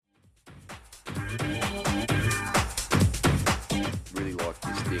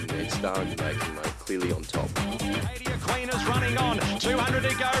It's starting to make him clearly on top. Arcadia Queen is running on. 200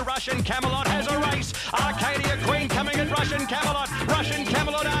 to go. Russian Camelot has a race. Arcadia Queen coming at Russian Camelot. Russian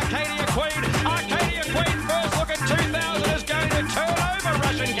Camelot, Arcadia Queen. Arcadia Queen first look at 2,000 is going to turn over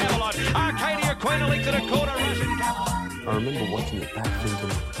Russian Camelot. Arcadia Queen a length and a quarter. Russian Camelot. I remember watching it back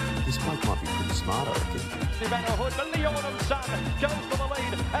thinking, this bloke might be pretty smart, I reckon. Banner Hood, but the Autumn Sun goes for the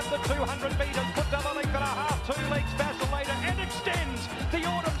lead at the 200 metres, puts up a length and a half, 2 lengths vacillator and extends. The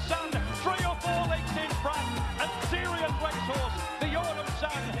Autumn Sun, 3 or 4 lengths in front. A serious racehorse. The Autumn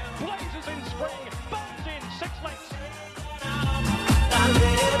Sun blazes in spring, bumps in 6 lengths.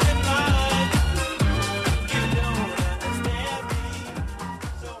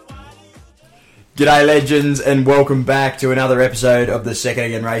 G'day legends and welcome back to another episode of the Second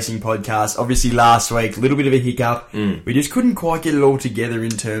Again Racing podcast. Obviously last week, a little bit of a hiccup. We just couldn't quite get it all together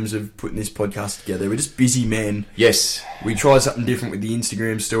in terms of putting this podcast together. We're just busy men. Yes. We tried something different with the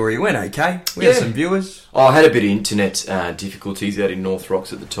Instagram story. It went okay. We had some viewers. I had a bit of internet difficulties out in North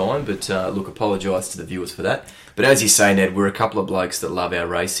Rocks at the time, but look, apologise to the viewers for that. But as you say, Ned, we're a couple of blokes that love our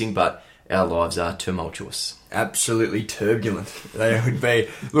racing, but our lives are tumultuous. Absolutely turbulent. They would be.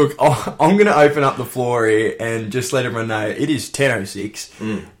 Look, I'm going to open up the floor here and just let everyone know it is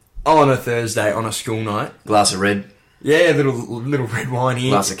 10:06 on a Thursday on a school night. Glass of red. Yeah, little red wine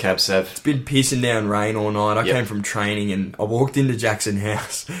here. Glass of Cab Sav. It's been pissing down rain all night. I came from training and I walked into Jackson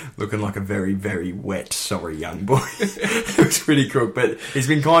House looking like a very, very wet, sorry young boy. It was pretty crook, but he's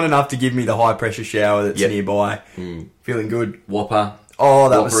been kind enough to give me the high pressure shower that's nearby. Feeling good. Whopper. Oh,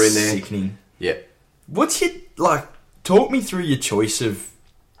 that Whopper was in there. sickening. Yep. What's your, talk me through your choice of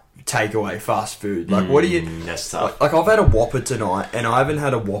takeaway fast food. What do you... That's tough. Like, I've had a Whopper tonight, and I haven't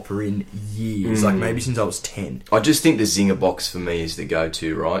had a Whopper in years. Maybe since I was 10. I just think the Zinger box for me is the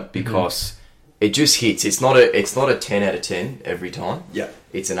go-to, right? Because it just hits. It's not a 10 out of 10 every time. Yeah.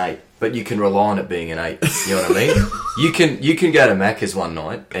 It's an 8. But you can rely on it being an 8. You know what I mean? You can go to Macca's one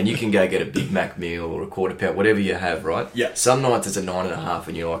night, and you can go get a Big Mac meal or a quarter pound, whatever you have, right? Yeah. Some nights it's a 9.5,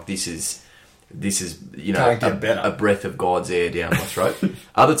 and you're like, this is Can't get better. a breath of God's air down my throat.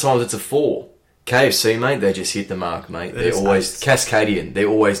 Other times it's a 4. KFC, mate, they just hit the mark, mate. They're always Cascadian. They're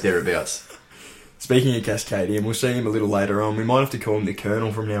always thereabouts. Speaking of Cascadian, we'll see him a little later on. We might have to call him the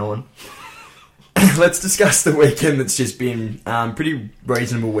Colonel from now on. Let's discuss the weekend that's just been pretty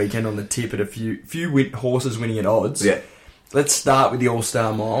reasonable weekend on the tip at a few horses winning at odds. Yeah. Let's start with the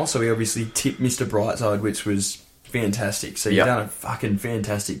All-Star Mile. So we obviously tipped Mr. Brightside, which was fantastic. So you've done a fucking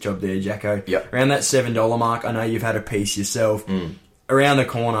fantastic job there, Jacko. Yep. Around that $7 mark, I know you've had a piece yourself. Around the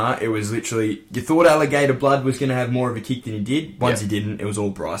corner, it was literally... You thought Alligator Blood was going to have more of a kick than he did. Once he didn't, it was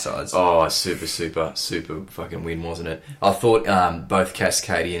all Brysides. Oh, super fucking win, wasn't it? I thought both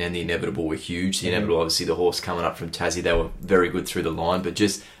Cascadian and the Inevitable were huge. The Inevitable, obviously, the horse coming up from Tassie, they were very good through the line, but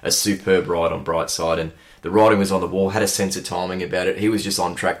just a superb ride on Brightside. And the riding was on the ball, had a sense of timing about it. He was just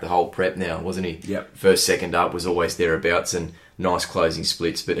on track the whole prep now, wasn't he? Yep. First, second up was always thereabouts and nice closing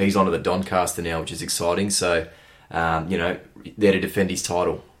splits. But he's onto the Doncaster now, which is exciting. So, there to defend his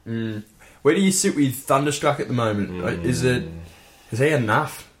title. Where do you sit with Thunderstruck at the moment? Has he had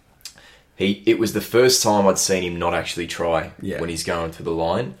enough? It was the first time I'd seen him not actually try Yeah. when he's going through the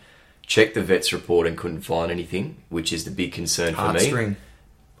line. Checked the vet's report and couldn't find anything, which is the big concern for me. Heartstring.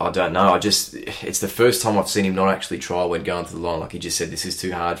 I don't know. It's the first time I've seen him not actually try when going to the line. Like he just said, this is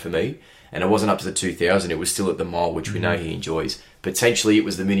too hard for me. And it wasn't up to the 2000. It was still at the mile, which we know he enjoys. Potentially it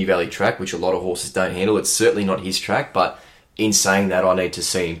was the Mini Valley track, which a lot of horses don't handle. It's certainly not his track, but in saying that, I need to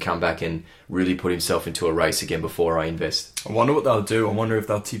see him come back and really put himself into a race again before I invest. I wonder what they'll do. I wonder if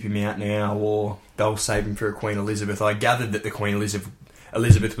they'll tip him out now or they'll save him for a Queen Elizabeth. I gathered that the Queen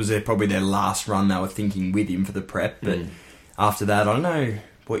Elizabeth was probably their last run they were thinking with him for the prep. But after that, I don't know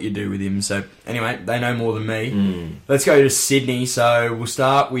what you do with him. So anyway, they know more than me. Let's go to Sydney. So let's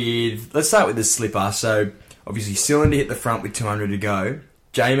start with the slipper. So obviously Cylinder hit the front with 200 to go.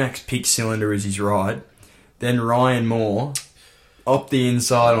 J-Max picked Cylinder as his ride. Then Ryan Moore up the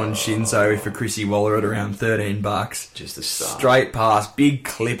inside on Shinzo for Chrissy Waller at around $13. Just a start. Straight pass, big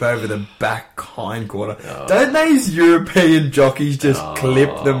clip over the back hindquarter. Don't these European jockeys just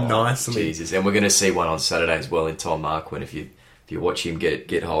clip them nicely? Jesus, and we're going to see one on Saturday as well in Tom Marquand. If you watch him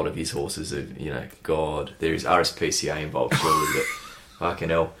get hold of his horses, God, there is RSPCA involved surely, but fucking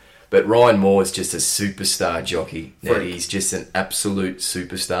hell. But Ryan Moore is just a superstar jockey. Now, he's just an absolute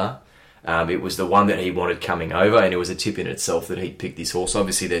superstar. It was the one that he wanted coming over, and it was a tip in itself that he'd picked this horse.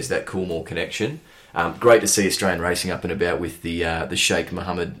 Obviously, there's that Coolmore connection. Great to see Australian racing up and about with the Sheikh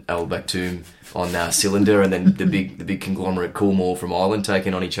Mohammed Al Maktoum on Cylinder, and then the big conglomerate Coolmore from Ireland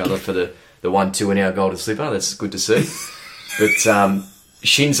taking on each other for the 1-2 in our Golden Slipper. That's good to see. But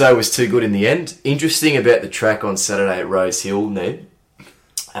Shinzo was too good in the end. Interesting about the track on Saturday at Rosehill, Ned.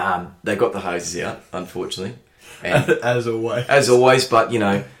 They got the hoses out, unfortunately. And As always. As always, but, you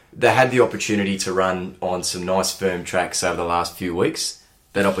know, they had the opportunity to run on some nice firm tracks over the last few weeks.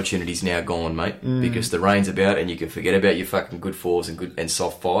 That opportunity's now gone, mate, because the rain's about and you can forget about your fucking good 4s and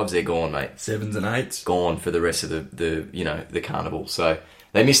soft 5s. They're gone, mate. 7s and 8s. Gone for the rest of the carnival. So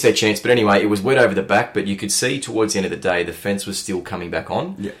they missed their chance. But anyway, it was wet over the back, but you could see towards the end of the day the fence was still coming back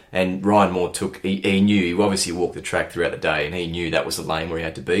on. Yeah. And Ryan Moore he knew, he obviously walked the track throughout the day and he knew that was the lane where he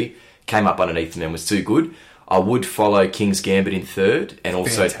had to be. Came up underneath them and was too good. I would follow King's Gambit in third and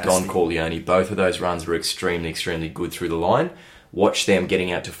also Fantastic. Don Corleone. Both of those runs were extremely, extremely good through the line. Watch them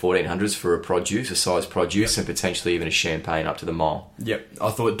getting out to 1400s for a size produce, and potentially even a champagne up to the mile. Yep, I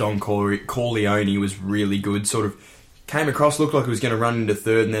thought Don Corleone was really good. Sort of came across, looked like he was going to run into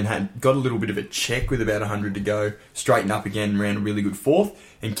third, and then got a little bit of a check with about 100 to go. Straightened up again, ran a really good fourth.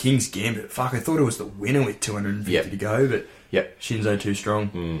 And King's Gambit, I thought it was the winner with 250 to go, but Shinzo too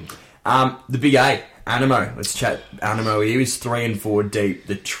strong. The big A, Animo. Let's chat Animo. He was 3 and 4 deep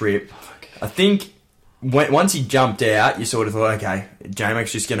the trip. I think once he jumped out, you sort of thought, okay,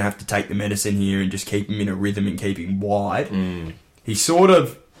 J-Mac's just going to have to take the medicine here and just keep him in a rhythm and keep him wide. He sort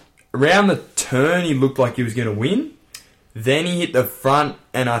of, around the turn, he looked like he was going to win. Then he hit the front,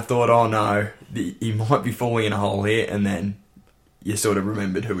 and I thought, oh no, he might be falling in a hole here, and then you sort of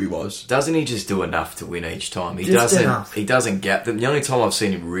remembered who he was. Doesn't he just do enough to win each time? He Just doesn't. enough. He doesn't gap them. The only time I've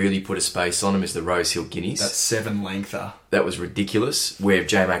seen him really put a space on him is the Rosehill Guineas. That 7-lengther. That was ridiculous, where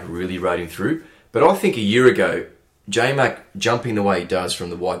J-Mac really rode him through. But I think a year ago, J-Mac jumping the way he does from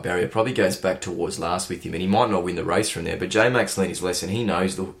the wide barrier probably goes back towards last with him, and he might not win the race from there, but J-Mac's learned his lesson. He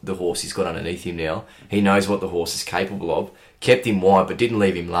knows the horse he's got underneath him now. He knows what the horse is capable of. Kept him wide, but didn't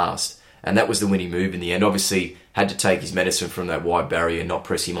leave him last. And that was the winning move in the end. Obviously, had to take his medicine from that wide barrier and not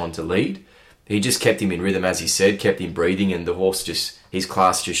press him on to lead. He just kept him in rhythm, as he said, kept him breathing, and the horse his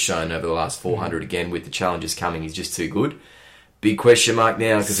class just shown over the last 400 again with the challenges coming. He's just too good. Big question mark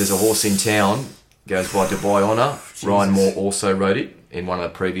now, because there's a horse in town, goes by Dubai Honour. Ryan Moore also rode it in one of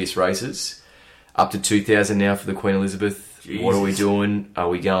the previous races. Up to 2,000 now for the Queen Elizabeth. Jesus. What are we doing? Are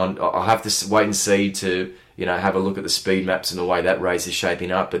we going? I'll have to wait and see to, have a look at the speed maps and the way that race is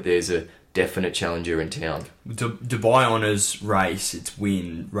shaping up, but there's a definite challenger in town. Dubai Honours race, its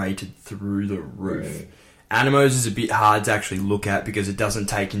win rated through the roof. Animo's is a bit hard to actually look at because it doesn't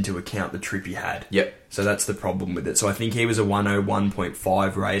take into account the trip he had. Yep. So that's the problem with it. So I think he was a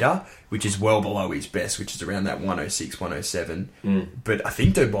 101.5 rater, which is well below his best, which is around that 106, 107. But I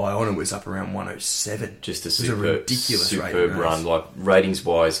think Dubai Honour was up around 107. Just It was a ridiculous superb run. Like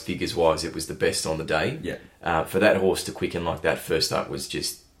ratings-wise, figures-wise, it was the best on the day. Yeah. For that horse to quicken like that first up was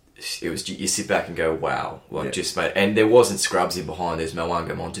just... you sit back and go, wow. And there wasn't scrubs in behind. There's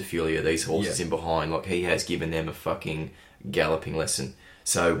Moanga Montefiore, these horses in behind. Like, he has given them a fucking galloping lesson.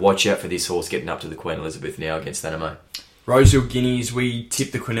 So watch out for this horse getting up to the Queen Elizabeth now against Animo. Rosehill Guineas, we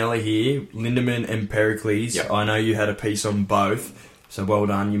tipped the Quinella here. Lindemann and Pericles. Yep. I know you had a piece on both, so well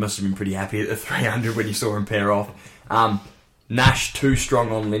done. You must have been pretty happy at the 300 when you saw him pair off. Nash too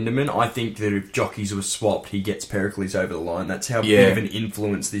strong on Lindemann. I think that if jockeys were swapped, he gets Pericles over the line. That's how big of an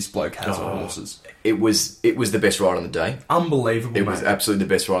influence this bloke has on horses. It was the best ride on the day. Unbelievable, It was absolutely the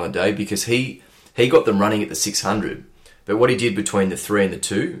best ride on the day because he got them running at the 600. But what he did between the 3 and the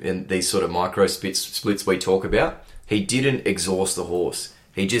 2, and these sort of micro splits we talk about, he didn't exhaust the horse.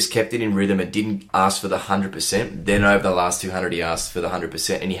 He just kept it in rhythm and didn't ask for the 100%. Then over the last 200, he asked for the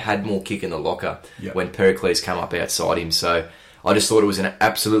 100%, and he had more kick in the locker when Pericles came up outside him. So I just thought it was an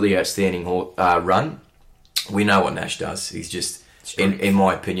absolutely outstanding run. We know what Nash does. He's just, in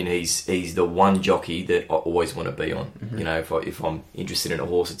my opinion, he's the one jockey that I always want to be on. Mm-hmm. If I'm interested in a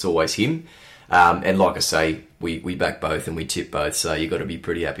horse, it's always him. And like I say, we back both and we tip both, so you've got to be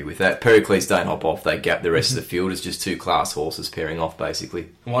pretty happy with that. Pericles don't hop off, they gap the rest of the field. It's just two class horses pairing off, basically.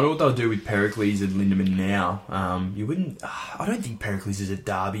 I wonder what they'll do with Pericles and Lindemann now. I don't think Pericles is a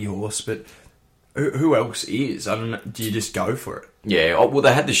Derby horse, but who else is? I don't know. Do you just go for it? Yeah, well,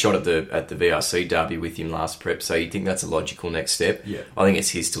 they had the shot at the VRC Derby with him last prep, so you think that's a logical next step. Yeah. I think it's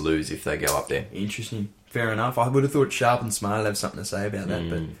his to lose if they go up there. Interesting. Fair enough. I would have thought Sharp and Smart would have something to say about that,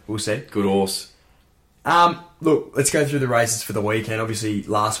 but we'll see. Good horse. Look, let's go through the races for the weekend. Obviously,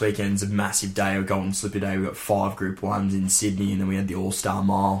 last weekend's a massive day, a Golden Slipper Day. We got 5 Group 1s in Sydney, and then we had the All-Star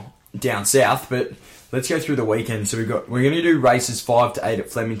Mile down south. But let's go through the weekend. So we're going to do races 5 to 8 at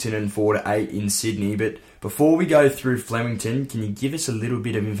Flemington and 4 to 8 in Sydney. But Before we go through Flemington, can you give us a little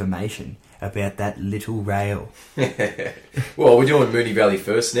bit of information about that little rail? Well, we're doing Moonee Valley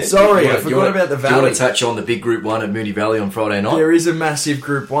first, Ned. Sorry, I forgot about the Valley. Do you want to touch on the big Group 1 at Moonee Valley on Friday night? There is a massive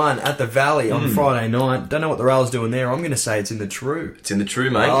Group 1 at the Valley on Friday night. Don't know what the rail's doing there. I'm going to say it's in the True. It's in the True,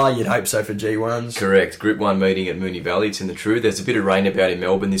 mate. Oh, you'd hope so for G1s. Correct. Group 1 meeting at Moonee Valley. It's in the True. There's a bit of rain about in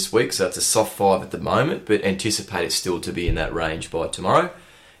Melbourne this week, so it's a soft 5 at the moment, but anticipate it still to be in that range by tomorrow.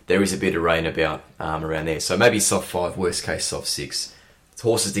 There is a bit of rain about around there, so maybe soft 5, worst case soft 6. It's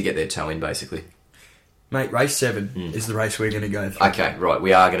horses to get their toe in, basically. Mate, race 7 is the race we're going to go through. Okay, right,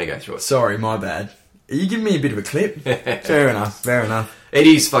 we are going to go through it. Sorry, my bad. Are you giving me a bit of a clip? Fair enough. It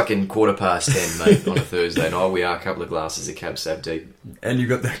is fucking 10:15, mate, on a Thursday night. We are a couple of glasses of Cab Sav deep. And you've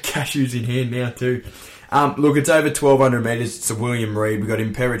got the cashews in hand now too. Look, it's over 1,200 metres. It's a William Reid. We've got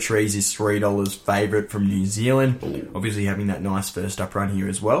Imperatrice is $3 favourite from New Zealand. Ooh. Obviously having that nice first up run here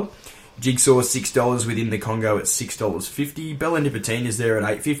as well. Jigsaw $6 within the Congo at $6.50. Bella Nipotina is there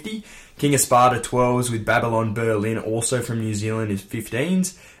at $8.50. King of Sparta 12s with Babylon Berlin also from New Zealand is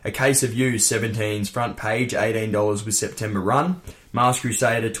 15s. A Case of You 17s. Front Page $18 with September Run. Mars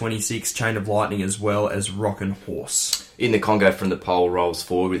Crusader 26. Chain of Lightning as well as Rockin' Horse. In the Congo from the pole rolls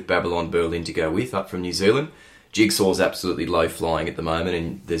forward with Babylon Berlin to go with up from New Zealand. Jigsaw's absolutely low flying at the moment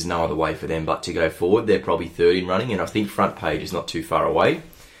and there's no other way for them but to go forward. They're probably third in running and I think Front Page is not too far away.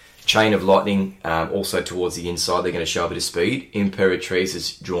 Chain of Lightning also towards the inside. They're going to show a bit of speed. Imperatrice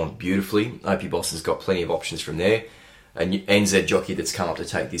is drawn beautifully. OP Boss has got plenty of options from there. A NZ jockey that's come up to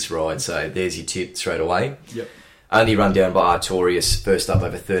take this ride. So there's your tip straight away. Yep. Only run down by Artorias, first up over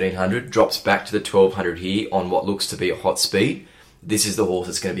 1,300. Drops back to the 1,200 here on what looks to be a hot speed. This is the horse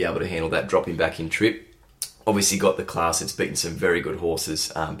that's going to be able to handle that dropping back in trip. Obviously got the class. It's beaten some very good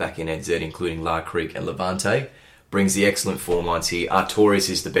horses back in NZ, including La Creek and Levante. Brings the excellent form lines here. Artorias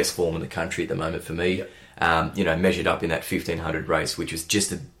is the best form in the country at the moment for me. Yep. Measured up in that 1,500 race, which was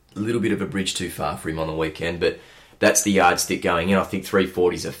just a little bit of a bridge too far for him on the weekend. But that's the yardstick going in. I think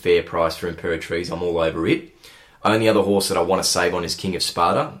 340 is a fair price for Imperatrice. I'm all over it. Only other horse that I want to save on is King of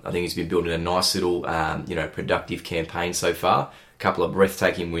Sparta. I think he's been building a nice little, productive campaign so far. A couple of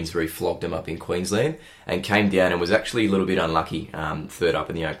breathtaking wins where he flogged him up in Queensland and came down and was actually a little bit unlucky, third up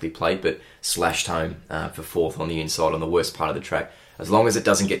in the Oakley Plate, but slashed home for fourth on the inside on the worst part of the track. As long as it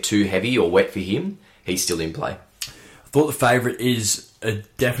doesn't get too heavy or wet for him, he's still in play. I thought the favourite is a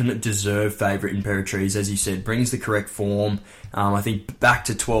definite deserved favourite in Imperatrice, as you said, brings the correct form. I think back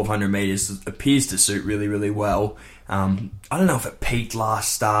to 1,200 metres appears to suit really, really well. I don't know if it peaked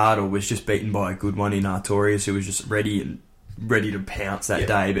last start or was just beaten by a good one in Artorias who was just ready to pounce that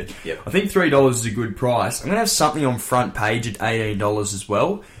day. But I think $3 is a good price. I'm going to have something on Front Page at $18 as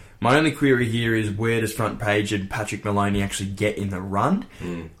well. My only query here is where does Front Page and Patrick Maloney actually get in the run?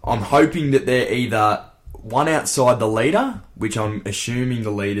 I'm hoping that they're either one outside the leader, which I'm assuming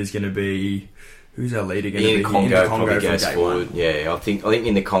the leader's going to be... Who's our leader going to be? In the Congo probably goes forward. Yeah, I think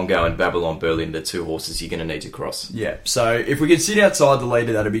in the Congo and Babylon Berlin, the two horses you're going to need to cross. Yeah, so if we could sit outside the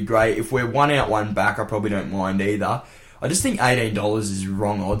leader, that'd be great. If we're one out, one back, I probably don't mind either. I just think $18 is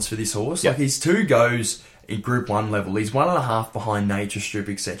wrong odds for this horse. Yep. Like, his 2 goes in Group 1 level. He's 1.5 behind Nature Strip,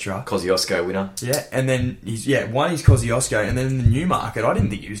 etc. Kosciuszko winner. Yeah, and then he's Kosciuszko, and then in the Newmarket, I didn't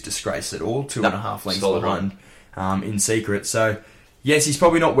think he was disgraced at all. 2.5 lengths behind in Secret. So, yes, he's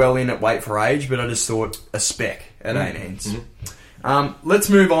probably not well in at weight for age, but I just thought a spec at 18s. Let's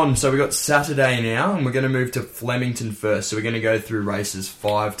move on. So we've got Saturday now, and we're going to move to Flemington first. So we're going to go through races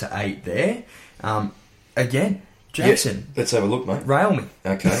 5 to 8 there. Again, Jackson. Yeah, let's have a look, mate. Rail me.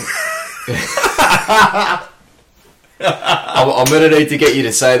 Okay. I'm going to need to get you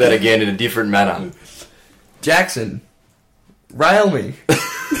to say that again in a different manner. Jackson, rail me.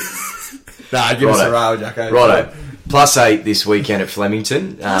 Nah, give us a rail, Jacko. Righto. +8 this weekend at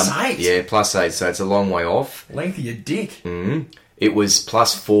Flemington. +8? Yeah, +8, so it's a long way off. Length of your dick. It was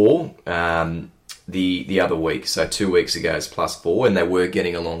 +4 the other week, so 2 weeks ago it's +4, and they were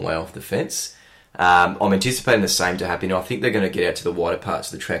getting a long way off the fence. I'm anticipating the same to happen. I think they're going to get out to the wider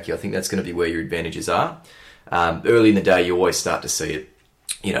parts of the track here. I think that's going to be where your advantages are. Early in the day, you always start to see it.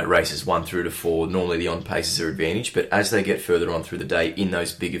 Races 1 through to 4, normally the on paces are advantage, but as they get further on through the day in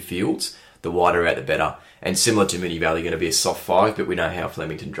those bigger fields, the wider out the better. And similar to Moonee Valley, going to be a soft 5, but we know how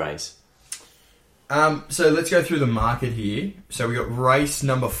Flemington drains. So let's go through the market here. So we got race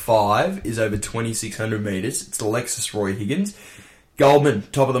number 5 is over 2,600 metres. It's the Lexus Roy Higgins. Goldman,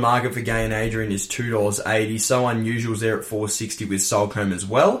 top of the market for Gay and Adrian, is $2.80. So Unusual's there at $4.60 with Solcombe as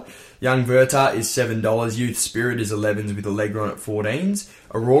well. Young Verta is $7. Youth Spirit is 11s with Allegra on at 14s.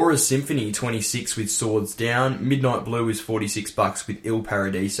 Aurora Symphony, 26 with Swords Down. Midnight Blue is $46 with Il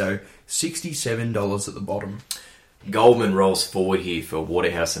Paradiso. $67 at the bottom. Goldman rolls forward here for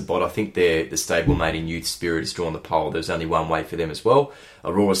Waterhouse and Bott. I think the stablemate in Youth Spirit has drawn the pole. There's only one way for them as well.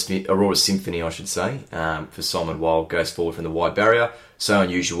 Aurora Symphony, I should say, for Simon Wild, goes forward from the wide barrier. So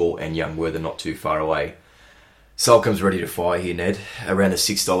Unusual and Young Werther not too far away. Solcombe's ready to fire here, Ned. Around the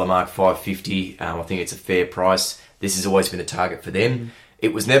 $6 mark, $5.50. I think it's a fair price. This has always been a target for them.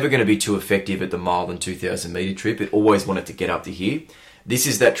 It was never going to be too effective at the mile and 2,000 metre trip. It always wanted to get up to here. This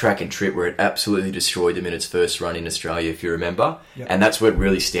is that track and trip where it absolutely destroyed them in its first run in Australia, if you remember. Yep. And that's where it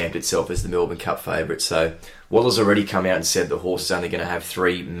really stamped itself as the Melbourne Cup favourite. So Waller's already come out and said the horse is only going to have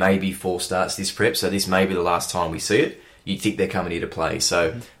 3, maybe 4 starts this prep. So this may be the last time we see it. You'd think they're coming here to play.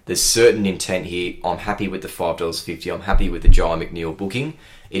 So there's certain intent here. I'm happy with the $5.50. I'm happy with the Jai McNeil booking.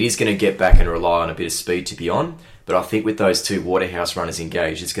 It is going to get back and rely on a bit of speed to be on. But I think with those 2 Waterhouse runners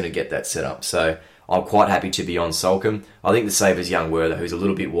engaged, it's going to get that set up. So I'm quite happy to be on Solcombe. I think the saver's Young Werther, who's a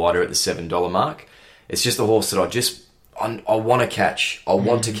little bit wider at the $7 mark. It's just a horse that I want to catch. I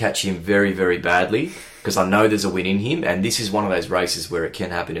want to catch him very, very badly because I know there's a win in him, and this is one of those races where it can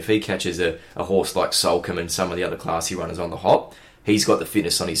happen. If he catches a horse like Solcombe and some of the other classy runners on the hop, he's got the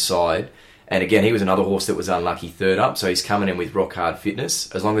fitness on his side. And again, he was another horse that was unlucky third up, so he's coming in with rock hard fitness.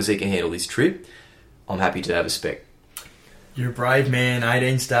 As long as he can handle this trip, I'm happy to have a spec. You're a brave man.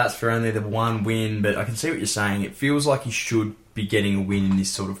 18 starts for only the 1 win, but I can see what you're saying. It feels like he should be getting a win in this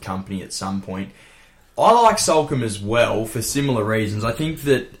sort of company at some point. I like Solcombe as well for similar reasons. I think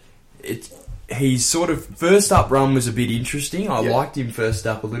that he's sort of first up run was a bit interesting. I liked him first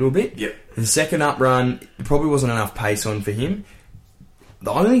up a little bit. Yep. And second up run, there probably wasn't enough pace on for him. The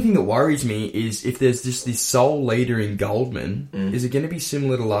only thing that worries me is if there's just this sole leader in Goldman, is it going to be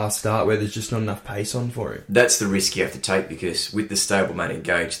similar to last start where there's just not enough pace on for him? That's the risk you have to take because with the stablemate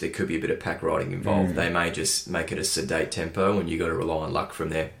engaged, there could be a bit of pack riding involved. They may just make it a sedate tempo and you got to rely on luck from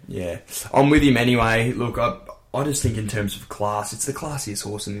there. Yeah. I'm with him anyway. Look, I just think in terms of class, it's the classiest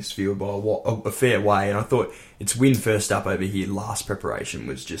horse in this field by a fair way. And I thought its win first up over here, last preparation,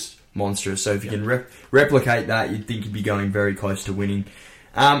 was just monstrous. So if you can replicate that, you'd think you'd be going very close to winning.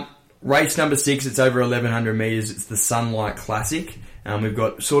 Race number 6, it's over 1,100 metres. It's the Sunlight Classic. We've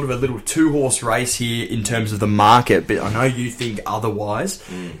got sort of a little 2-horse race here in terms of the market, but I know you think otherwise.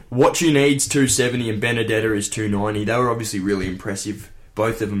 What You Need's 270 and Benedetta is 290. They were obviously really impressive,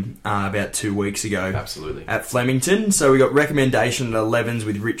 both of them, about 2 weeks ago. Absolutely. At Flemington. So we got recommendation at 11s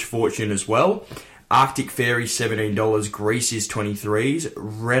with Rich Fortune as well. Arctic Fairy $17, Greece is 23s,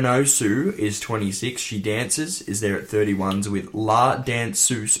 Renosu is 26, She Dances is there at 31s with La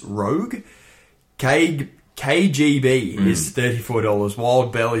Danseuse Rogue, KGB is $34,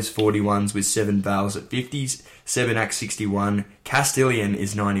 Wild Bell is 41s with 7 Vales at 50s, 7 Act 61, Castilian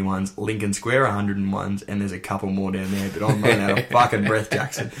is 91s, Lincoln Square 101s, and there's a couple more down there, but I'm running out of fucking breath,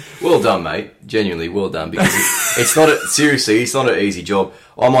 Jackson. Well done, mate. Genuinely well done because it's not seriously, it's not an easy job.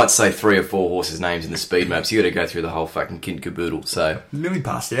 I might say 3 or 4 horses' names in the speed maps. You got to go through the whole fucking kit caboodle. So nearly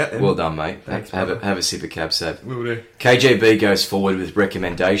passed out. Then. Well done, mate. Thanks, have a sip of Cab Sav. Will do. KGB goes forward with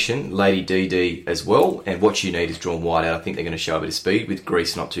recommendation. Lady DD as well. And What You Need is drawn wide out. I think they're going to show a bit of speed with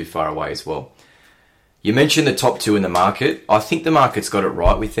Greece not too far away as well. You mentioned the top 2 in the market. I think the market's got it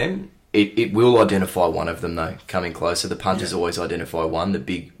right with them. It will identify one of them though, coming closer. The punters always identify one. The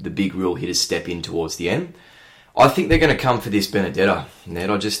big real hitters step in towards the end. I think they're going to come for this Benedetta, Ned.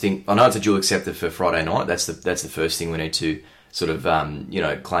 I know it's a dual acceptor for Friday night. That's the first thing we need to sort of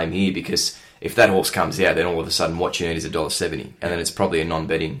claim here because if that horse comes out, then all of a sudden What You Need is $1.70, and then it's probably a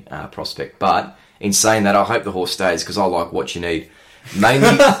non-betting prospect. But in saying that, I hope the horse stays because I like What You Need. Mainly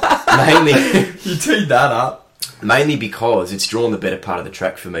you teed that up. Mainly because it's drawn the better part of the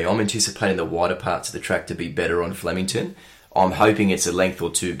track for me. I'm anticipating the wider parts of the track to be better on Flemington. I'm hoping it's a length or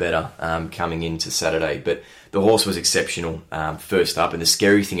 2 better coming into Saturday. But the horse was exceptional first up. And the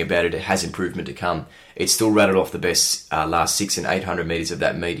scary thing about it has improvement to come. It still rattled off the best last 600 and 800 metres of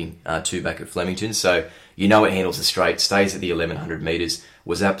that meeting, 2 back at Flemington. So you know it handles the straight, stays at the 1,100 metres,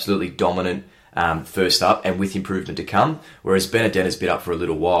 was absolutely dominant first up and with improvement to come. Whereas Benedetta's been up for a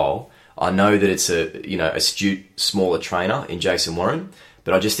little while. I know that it's a astute, smaller trainer in Jason Warren.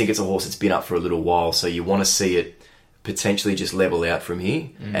 But I just think it's a horse that's been up for a little while. So you want to see it potentially just level out from here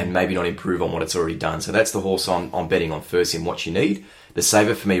and maybe not improve on what it's already done. So that's the horse I'm betting on first in What You Need. The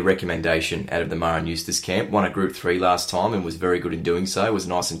saver for me, recommendation out of the Mara Eustace camp. Won a Group 3 last time and was very good in doing so. Was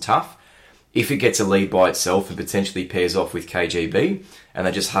nice and tough. If it gets a lead by itself and potentially pairs off with KGB and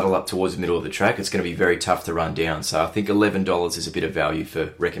they just huddle up towards the middle of the track, it's going to be very tough to run down. So I think $11 is a bit of value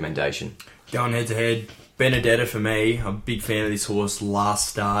for recommendation. Going head to head, Benedetta for me. I'm a big fan of this horse. Last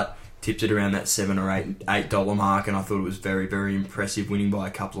start, tipped it around that $7 or $8 mark, and I thought it was very, very impressive, winning by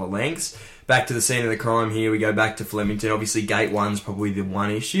a couple of lengths. Back to the scene of the crime here. We go back to Flemington. Obviously, gate one's probably the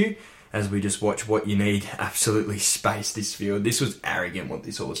one issue. As we just watch What You Need absolutely space this field. This was arrogant what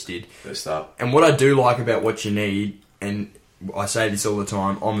this horse did. First up. And what I do like about What You Need, and I say this all the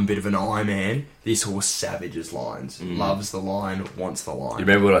time, I'm a bit of an eye man. This horse savages lines. Loves the line, wants the line. You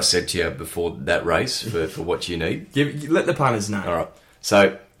remember what I said to you before that race for What You Need? Let the punters know. All right.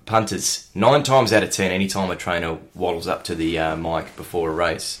 So, punters, 9 times out of 10, anytime a trainer waddles up to the mic before a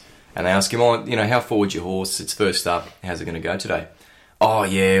race, and they ask him, how forward's your horse? It's first up. How's it going to go today? Oh,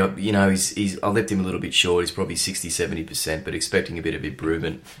 yeah, I left him a little bit short. He's probably 60-70%, but expecting a bit of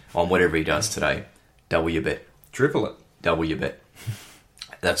improvement on whatever he does today. Double your bet. Triple it. Double your bet.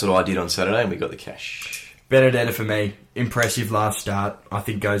 That's what I did on Saturday, and we got the cash. Benedetta for me. Impressive last start. I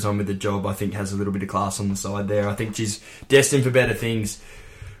think goes on with the job. I think has a little bit of class on the side there. I think she's destined for better things.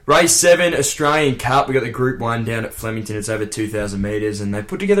 Race 7, Australian Cup. We got the Group 1 down at Flemington. It's over 2,000 metres, and they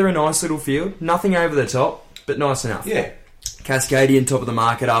put together a nice little field. Nothing over the top, but nice enough. Yeah. Cascadian, top of the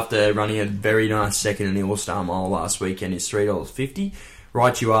market after running a very nice second in the All-Star Mile last weekend, is $3.50.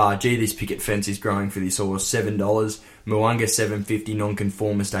 Right you are. Gee, this picket fence is growing for this horse. $7. Moanga $7.50.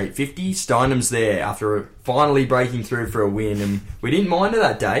 Nonconformist $8.50. Steinem's there after finally breaking through for a win, and we didn't mind her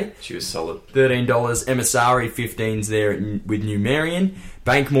that day. She was solid. $13. Emissary 15's there with New Marion.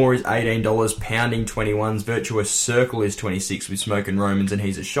 Bankmore is $18. Pounding 21s. Virtuous Circle is 26 with Smoke and Romans, and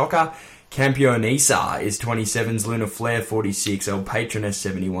he's a shocker. Campionisa is 27s, Luna Flare 46, El Patroness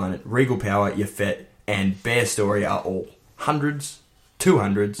 71, Regal Power, Yafet, and Bear Story are all hundreds,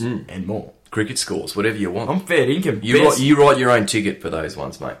 200s, and more. Cricket scores, whatever you want. I'm fair income. You write your own ticket for those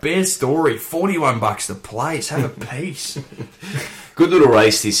ones, mate. Bear Story, $41 the place. Have a piece. Good little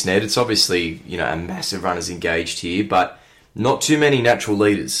race this, Ned. It's obviously, a massive runners engaged here, but not too many natural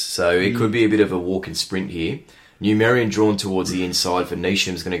leaders, so it could be a bit of a walk and sprint here. New Marion drawn towards the inside for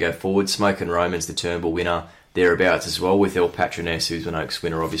Neesham's going to go forward. Smoke and Romans, the Turnbull winner, thereabouts as well, with El Patroness, who's an Oaks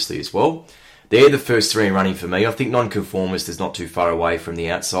winner, obviously, as well. They're the first 3 running for me. I think Nonconformist is not too far away from the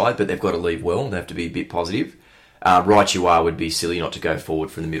outside, but they've got to leave well. They have to be a bit positive. Right You Are would be silly not to go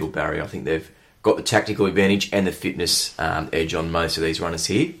forward from the middle barrier. I think they've got the tactical advantage and the fitness edge on most of these runners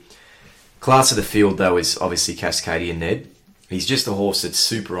here. Class of the field, though, is obviously Cascadian Ned. He's just a horse that's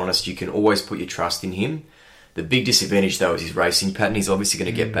super honest. You can always put your trust in him. The big disadvantage, though, is his racing pattern. He's obviously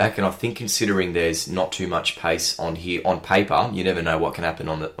going to get back, and I think considering there's not too much pace on here, on paper, you never know what can happen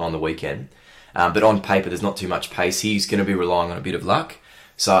on the weekend. But on paper, there's not too much pace. He's going to be relying on a bit of luck.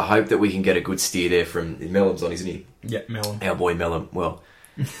 So I hope that we can get a good steer there from Mellum's on, isn't he? Yeah, Mellum. Our boy Mellum. Well,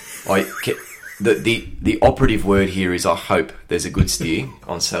 the operative word here is I hope there's a good steer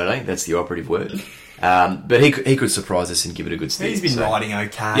on Saturday. That's the operative word. But he could surprise us and give it a good steer. He's been riding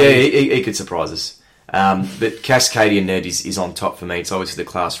okay. Yeah, he could surprise us. But Cascadian Ned is on top for me. It's obviously the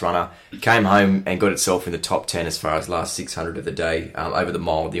class runner. Came home and got itself in the top 10 as far as last 600 of the day over the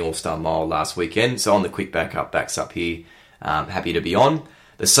mile, the All-Star Mile last weekend. So on the quick backs up here. Happy to be on.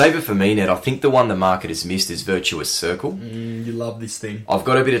 The saver for me, Ned, I think the one the market has missed is Virtuous Circle. You love this thing. I've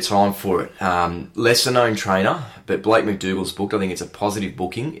got a bit of time for it. Lesser known trainer, but Blake McDougall's booked. I think it's a positive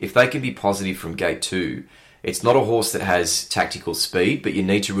booking. If they can be positive from gate 2, it's not a horse that has tactical speed, but you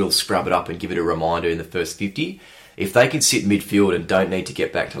need to really scrub it up and give it a reminder in the first 50. If they can sit midfield and don't need to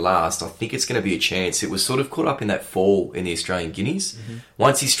get back to last, I think it's going to be a chance. It was sort of caught up in that fall in the Australian Guineas.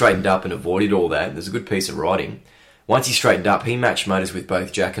 Once he straightened up and avoided all that, there's a good piece of riding. Once he straightened up, he matched motors with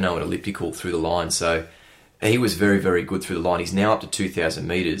both Jacquinot and Elliptical through the line. So he was very, very good through the line. He's now up to 2,000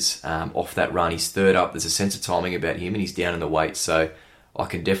 metres off that run. He's third up. There's a sense of timing about him, and he's down in the weight. So I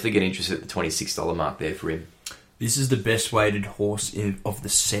can definitely get interested at the $26 mark there for him. This is the best weighted horse of the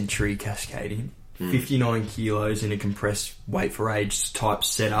century, Cascadian. 59 kilos in a compressed weight for age type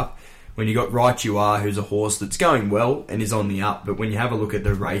setup. When you got Right You Are, who's a horse that's going well and is on the up, but when you have a look at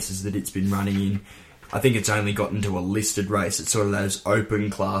the races that it's been running in, I think it's only gotten to a listed race. It's sort of those open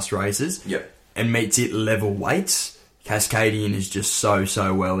class races. Yep. And meets it level weights. Cascadian is just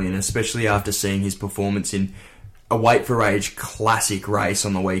so well in, especially after seeing his performance in a weight for age classic race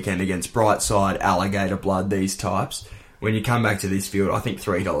on the weekend against Brightside, Alligator Blood, these types. When you come back to this field, I think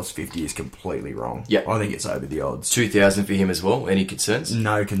 $3.50 is completely wrong. Yep. I think it's over the odds. 2,000 for him as well. Any concerns?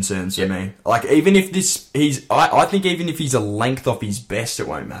 No concerns for me. Like, even if I think even if he's a length off his best, it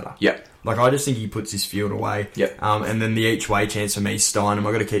won't matter. Yeah. Like, I just think he puts his field away. Yep. And then the each way chance for me is Steinem.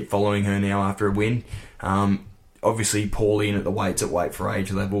 I've got to keep following her now after a win. Obviously, poorly in at the weights at weight for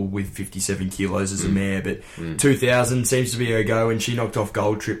age level with 57 kilos as a mare, but 2,000 seems to be her go, and she knocked off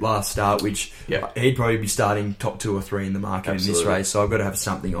Gold Trip last start, which he'd probably be starting top 2 or 3 in the market in this race, so I've got to have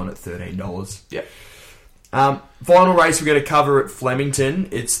something on at $13. Yeah. Final race we're going to cover at Flemington.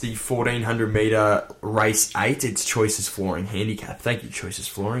 It's the 1,400 metre race 8. It's Choices Flooring handicap. Thank you, Choices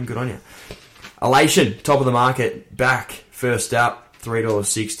Flooring. Good on you. Elation, top of the market, back, first up.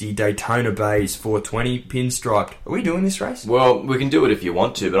 $3.60. Daytona Bay's $4.20. Pinstriped. Are we doing this race? Well, we can do it if you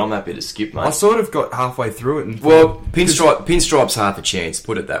want to, but I'm happy to skip, mate. I sort of got halfway through it. Pinstripe's half a chance.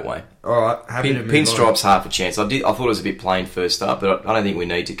 Put it that way. All right, happy to move Pinstripe's on. half a chance. I thought it was a bit plain first up, but I don't think we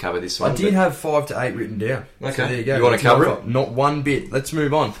need to cover this one. I did have 5 to 8 written down. Okay, so there you go. You want to cover it? Not one bit. Let's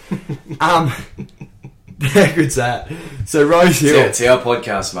move on. How good's that? So Rosehill. It's our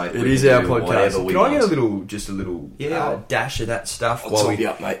podcast, mate. It is our podcast. Can I get a little dash of that stuff I'll while top we you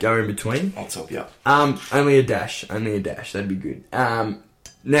up, mate. go in between? I'll top you up. Only a dash. That'd be good. Now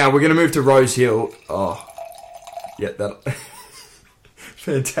we're going to move to Rosehill. Oh, yeah, that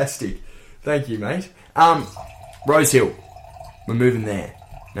fantastic. Thank you, mate. Rosehill. We're moving there.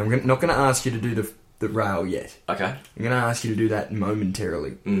 Now I'm not going to ask you to do the rail yet. Okay. I'm going to ask you to do that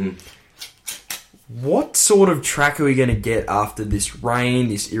momentarily. Mm-hmm. What sort of track are we going to get after this rain,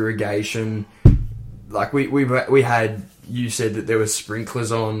 this irrigation? Like we had, you said that there were sprinklers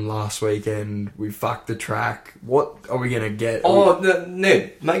on last weekend. We fucked the track. What are we going to get?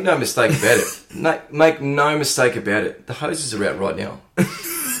 Ned, make no mistake about it. Make no mistake about it. The hoses are out right now.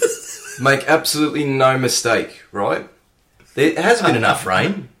 Make absolutely no mistake, right? There hasn't been enough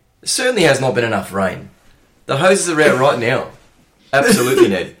rain. There certainly has not been enough rain. The hoses are out right now. Absolutely,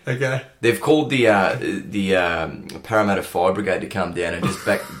 Ned. Okay. They've called the Parramatta Fire Brigade to come down and just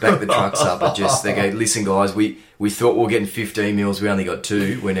back the trucks up. They go, listen, guys, we thought we were getting 15 mils. We only got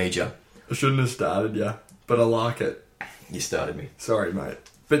 2. We need you. I shouldn't have started you, but I like it. You started me. Sorry, mate.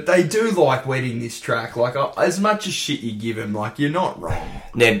 But they do like wetting this track. Like, as much as shit you give them, like, you're not wrong.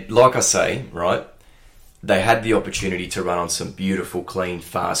 Ned, like I say, right, they had the opportunity to run on some beautiful, clean,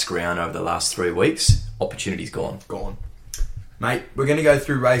 fast ground over the last 3 weeks. Opportunity's gone. Gone. Mate, we're going to go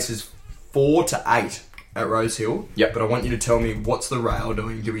through races 4 to 8 at Rosehill. Yep. But I want you to tell me, what's the rail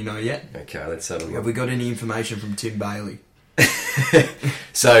doing? Do we know yet? Okay, let's have a look. Have we got any information from Tim Bailey?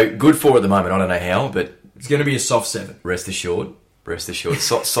 So, good 4 at the moment. I don't know how, but It's going to be a soft 7. rest assured.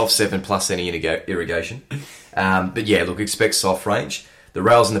 Soft 7 plus any irrigation. But yeah, look, expect soft range. The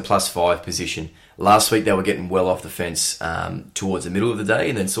rail's in the +5 position. Last week they were getting well off the fence towards the middle of the day,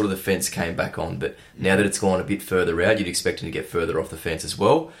 and then sort of the fence came back on. But now that it's gone a bit further out, you'd expect them to get further off the fence as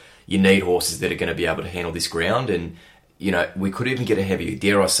well. You need horses that are going to be able to handle this ground, and you know, we could even get a heavy.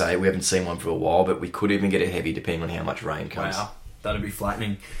 Dare I say, we haven't seen one for a while, but we could even get a heavy depending on how much rain comes. Wow, that'd be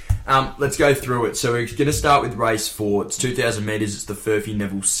flattening. Let's go through it. So we're going to start with race 4. It's 2,000 metres. It's the Furphy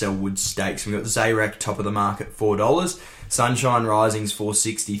Neville Selwood Stakes. We've got Zayrek top of the market, $4. Sunshine Rising's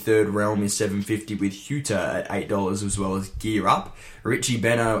 $4.60. Third Realm is $7.50 with Huta at $8, as well as Gear Up. Richie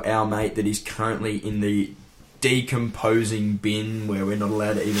Benno, our mate, that is currently in the decomposing bin where we're not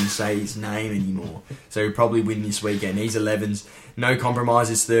allowed to even say his name anymore. So he'll probably win this weekend. He's 11s. No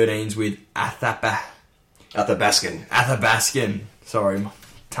Compromises 13s with Athabaskan. Sorry, my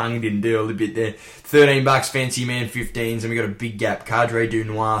tongue didn't do a little bit there. $13, Fancy Man 15s, and we got a big gap. Cadre du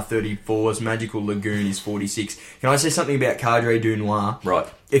Noir 34s, Magical Lagoon is 46. Can I say something about Cadre du Noir? Right.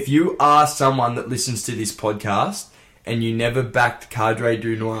 If you are someone that listens to this podcast and you never backed Cadre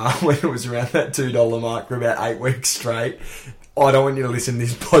du Noir when it was around that $2 mark for about 8 weeks straight, I don't want you to listen to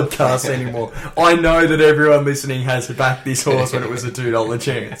this podcast anymore. I know that everyone listening has backed this horse when it was a $2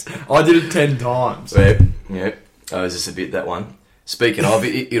 chance. I did it 10 times. Yep. I was just a bit that one. Speaking of,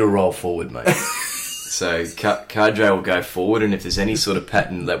 it'll roll forward, mate. So Cadre will go forward, and if there's any sort of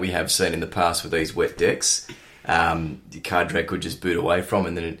pattern that we have seen in the past with these wet decks, Cadre could just boot away from,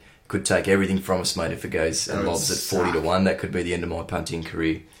 and then it could take everything from us, mate. If it goes and lobs at 40 to 1, that could be the end of my punting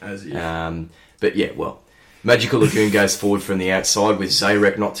career. But yeah, well, Magical Lagoon goes forward from the outside with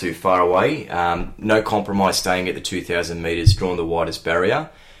Zayrek not too far away. No Compromise staying at the 2,000 metres, drawing the widest barrier.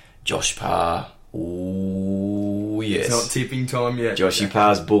 Josh Parr. Ooh, yes. It's not tipping time yet. Joshy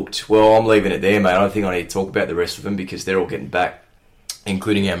Parr's booked. Well, I'm leaving it there, mate. I don't think I need to talk about the rest of them because they're all getting back,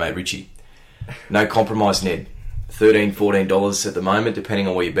 including our mate Richie. No Compromise, Ned. $13, $14 at the moment, depending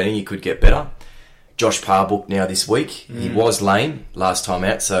on where you're betting. You could get better. Josh Parr booked now this week. He was lame last time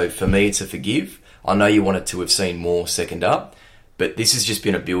out, so for me it's a forgive. I know you wanted to have seen more second up, But this has just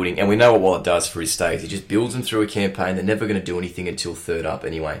been a building, and we know what Waller does for his stays. He just builds them through a campaign. They're never going to do anything until third up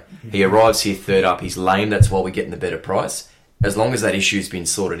anyway. He arrives here third up. He's lame. That's why we're getting the better price. As long as that issue's been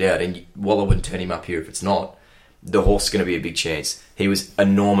sorted out, and Waller wouldn't turn him up here if it's not, the horse is going to be a big chance. He was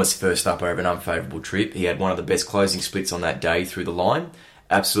enormous first up over an unfavourable trip. He had one of the best closing splits on that day through the line.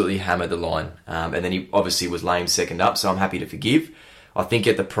 Absolutely hammered the line. And then he obviously was lame second up, so I'm happy to forgive. I think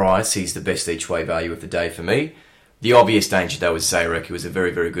at the price, he's the best each-way value of the day for me. The obvious danger, though, is Zayrek, who was a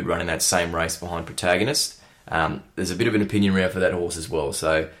very, very good run in that same race behind Protagonist. There's a bit of an opinion round for that horse as well.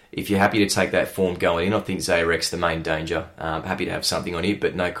 So if you're happy to take that form going in, I think Zayrek's the main danger. Happy to have something on it,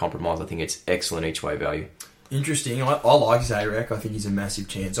 but no compromise. I think it's excellent each-way value. Interesting. I like Zayrek. I think he's a massive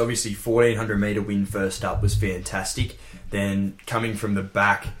chance. Obviously, 1400 metre win first up was fantastic. Then coming from the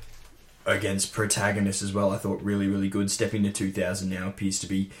back against Protagonist as well, I thought really, really good. Stepping to 2000 now appears to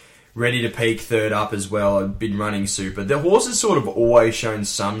be ready to peak third up as well. I've been running super. The horse has sort of always shown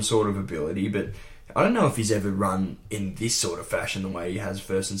some sort of ability, but I don't know if he's ever run in this sort of fashion the way he has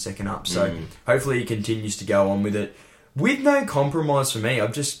first and second up. So hopefully he continues to go on with it. With no compromise for me, I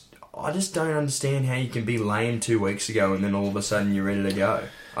just don't understand how you can be lame 2 weeks ago and then all of a sudden you're ready to go.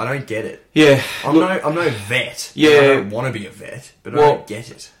 I don't get it. Yeah. I'm no vet. Yeah. I don't want to be a vet, but I don't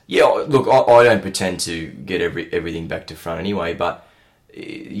get it. Yeah, look, I don't pretend to get everything back to front anyway, but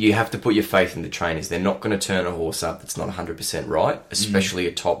you have to put your faith in the trainers. They're not going to turn a horse up that's not 100% right, especially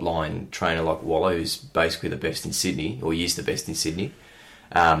a top-line trainer like Waller, who's basically the best in Sydney, or he is the best in Sydney.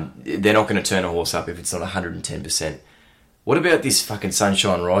 They're not going to turn a horse up if it's not 110%. What about this fucking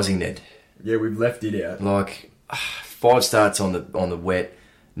Sunshine Rising, Ned? Yeah, we've left it out. Like, 5 starts on the wet,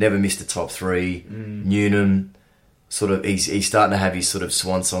 never missed the top 3. Newnham, sort of, he's starting to have his sort of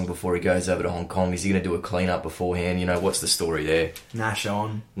swan song before he goes over to Hong Kong. Is he going to do a clean-up beforehand? You know, what's the story there? Nash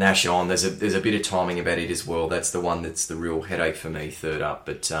on. There's a bit of timing about it as well. That's the one that's the real headache for me, third up.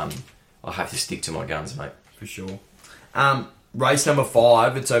 But I'll have to stick to my guns, mate. For sure. Race number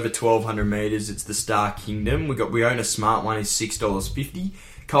 5, it's over 1200 metres. It's the Star Kingdom. We own a smart one, is $6.50.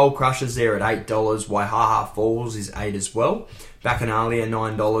 Coal Crusher's there at $8. Waihaha Falls is $8 as well. Bacchanalia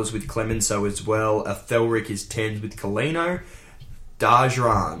 $9 with Clemenceau as well. Thelric is $10 with Colino.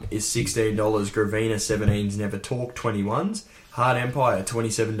 Dajran is $16. Gravina 17s. Never Talk 21s. Hard Empire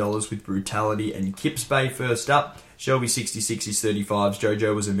 $27 with Brutality and Kips Bay first up. Shelby 66 is 35s.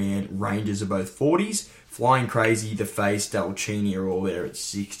 Jojo Was a Man. Rangers are both 40s. Flying Crazy, The Face, Dalcini are all there at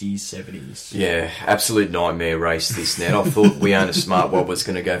 60s, 70s. Yeah, absolute nightmare race this, Ned. I thought We Own a Smart Wob was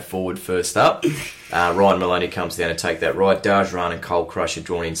going to go forward first up. Ryan Maloney comes down to take that ride. Dajran and Coal Crusher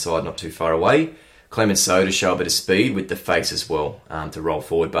drawn inside, not too far away. Clemenceau to show a bit of speed with The Face as well to roll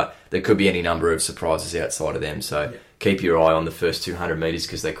forward. But there could be any number of surprises outside of them. So keep your eye on the first 200 metres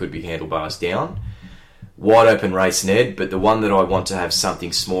because they could be handlebars down. Wide open race, Ned, but the one that I want to have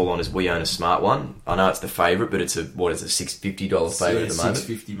something small on is We Own a Smart One. I know it's the favourite, but it's a $650 favourite at the moment.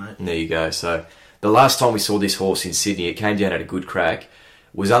 $650, mate. There you go. So the last time we saw this horse in Sydney, it came down at a good crack.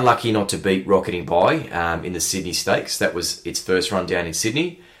 Was unlucky not to beat Rocketing By in the Sydney Stakes. That was its first run down in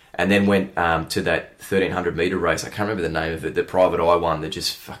Sydney, and then went to that 1300 metre race. I can't remember the name of it. The Private Eye one that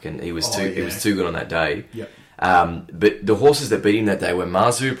just fucking he was too good on that day. Yep. But the horses that beat him that day were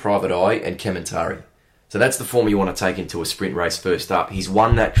Mazu, Private Eye, and Kementari. So that's the form you want to take into a sprint race first up. He's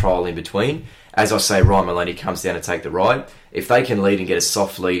won that trial in between. As I say, Ryan Maloney comes down to take the ride. If they can lead and get a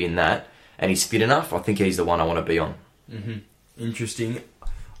soft lead in that, and he's fit enough, I think he's the one I want to be on. Mm-hmm. Interesting.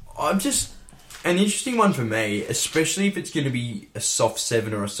 An interesting one for me, especially if it's going to be a soft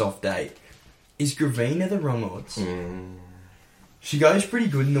 7 or a soft 8, is Gravina the wrong odds? She goes pretty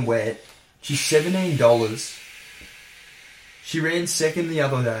good in the wet. She's $17. She ran second the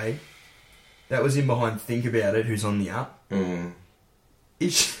other day. That was in behind Think About It, who's on the up.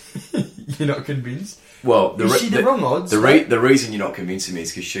 Is she, you're not convinced? Well, is she the wrong odds? The reason you're not convincing me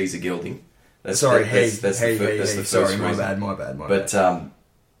is because she's a gelding. My bad. But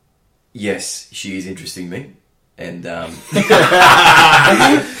yes, she is interesting me. And but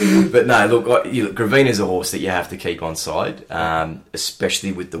no, look, Gravina's a horse that you have to keep on side,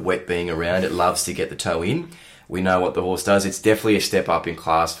 especially with the wet being around. It loves to get the toe in. We know what the horse does. It's definitely a step up in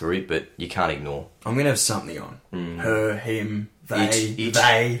class for it, but you can't ignore. I'm going to have something on. Her, him, they, it,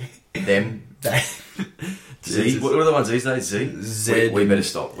 they. Them. They. Z. What are the ones these days? Z. We better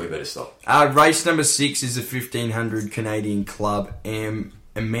stop. Race number 6 is the 1500 Canadian Club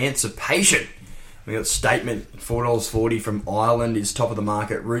Emancipation. We got Statement $4.40 from Ireland is top of the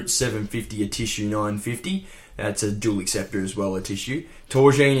market. Route 750, a tissue $9.50. It's a dual acceptor as well, a tissue.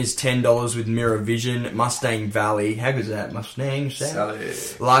 Torgine is $10 with Mirror Vision. Mustang Valley, how good is that? Mustang Valley.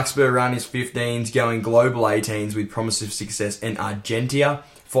 Larkspur Run is 15s, going Global 18s with Promise of Success and Argentia.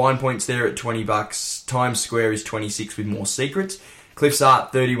 Fine points there at $20. Times Square is 26 with More Secrets. Cliff's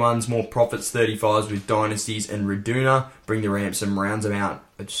Art 31s, More Profits 35s with Dynasties and Reduna. Bring the Ransom rounds them out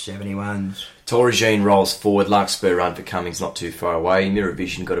at 71s. Torregine rolls forward. Larkspur Run for Cummings not too far away. Mirror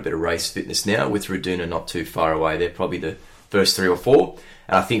Vision got a bit of race fitness now with Reduna not too far away. They're probably the first 3 or 4.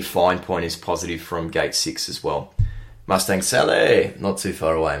 And I think Fine Point is positive from Gate 6 as well. Mustang Sally, not too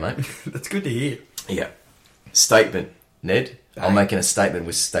far away, mate. That's good to hear. Yeah. Statement, Ned. I'm making a statement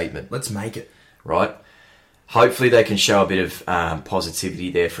with statement. Let's make it. Right? Hopefully they can show a bit of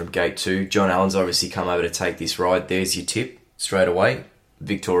positivity there from Gate 2. John Allen's obviously come over to take this ride. There's your tip straight away.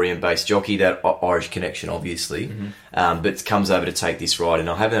 Victorian-based jockey, that Irish connection, obviously. But comes over to take this ride. And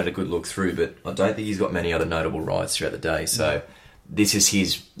I haven't had a good look through, but I don't think he's got many other notable rides throughout the day. So this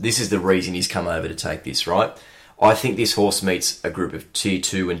is the reason he's come over to take this, right? I think this horse meets a group of Tier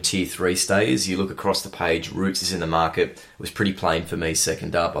 2 and Tier 3 stayers. You look across the page, Roots is in the market. It was pretty plain for me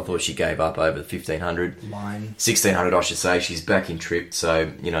second up. I thought she gave up over the 1,500. Line. 1,600, I should say. She's back in trip,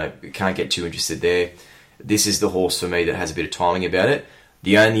 so, can't get too interested there. This is the horse for me that has a bit of timing about it.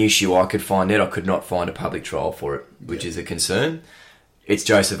 The only issue I could find I could not find a public trial for it, which is a concern. It's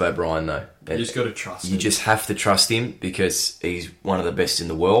Joseph O'Brien, though. You just got to trust him. You just have to trust him because he's one of the best in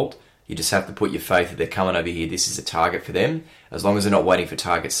the world. You just have to put your faith that they're coming over here. This is a target for them. As long as they're not waiting for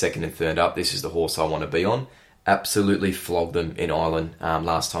targets second and third up, this is the horse I want to be on. Absolutely flogged them in Ireland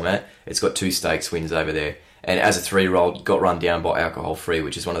last time out. It's got 2 stakes wins over there. And as a 3-year-old, got run down by Alcohol Free,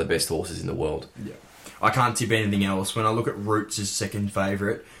 which is one of the best horses in the world. Yeah. I can't tip anything else. When I look at Roots as second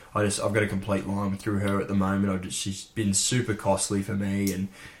favourite, I've got a complete line through her at the moment. She's been super costly for me, and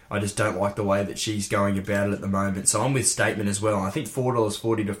I just don't like the way that she's going about it at the moment. So I'm with Statement as well. I think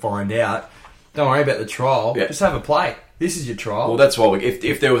 $4.40 to find out. Don't worry about the trial. Yeah. Just have a play. This is your trial. Well, that's why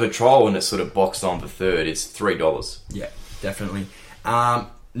if there was a trial and it's sort of boxed on for third, it's $3. Yeah, definitely.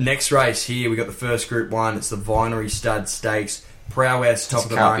 Next race here, we got the first Group 1. It's the Vinery Stud Stakes. Prowess, top of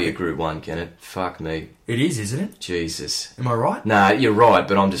the market. It can't be a Group 1, can it? Fuck me. It is, isn't it? Jesus. Am I right? Nah, you're right,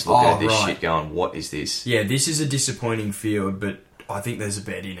 but I'm just looking at this shit going, what is this? Yeah, this is a disappointing field, but I think there's a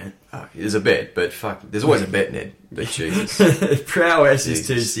bet in it. There's a bet, but fuck, there's always a bet, Ned. But Jesus. Prowess is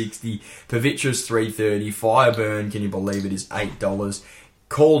 $2.60. Pavitra's $3.30. Fireburn, can you believe it, is $8.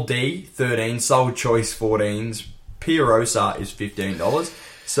 Call D, $13. Soul Choice, $14s. Pierosa is $15.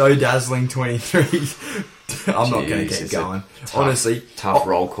 So Dazzling, $23. I'm not going to keep going. Honestly. Tough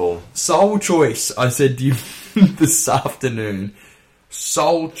roll call. Soul Choice, I said to you this afternoon,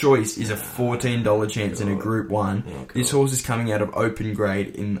 Soul Choice is a $14 chance in a Group 1. Oh, this horse is coming out of open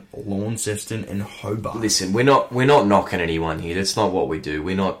grade in Launceston and Hobart. Listen, we're not knocking anyone here. That's not what we do.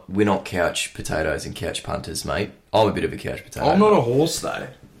 We're not couch potatoes and couch punters, mate. I'm a bit of a couch potato. I'm not a horse, though.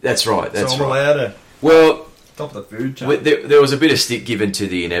 That's right. That's so I'm right. allowed to... Well... Top of the food chain. There was a bit of stick given to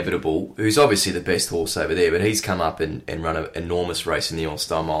the Inevitable, who's obviously the best horse over there, but he's come up and run an enormous race in the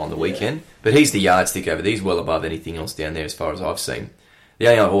All-Star Mile on the weekend. But he's the yardstick over there. He's well above anything else down there as far as I've seen. The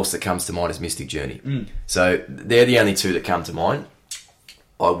only other horse that comes to mind is Mystic Journey. So they're the only 2 that come to mind.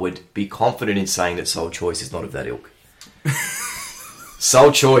 I would be confident in saying that Soul Choice is not of that ilk.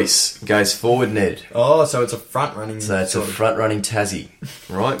 Soul Choice goes forward, Ned. Oh, so it's a front-running... So it's a front-running Tassie,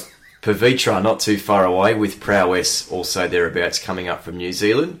 right? Pavitra not too far away, with Prowess also thereabouts coming up from New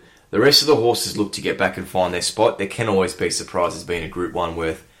Zealand. The rest of the horses look to get back and find their spot. There can always be surprises being a Group 1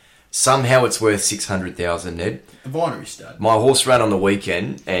 worth. Somehow it's worth 600,000, Ned. The Vinery Stud. My horse ran on the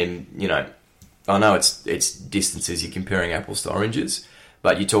weekend, and, I know it's distances, you're comparing apples to oranges,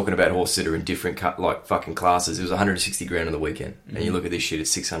 but you're talking about horses that are in different, fucking classes. It was 160 grand on the weekend, and you look at this shit,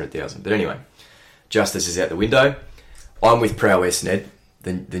 it's 600,000. But anyway, justice is out the window. I'm with Prowess, Ned.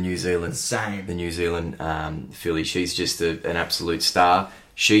 The New Zealand, the New Zealand filly. She's just an absolute star.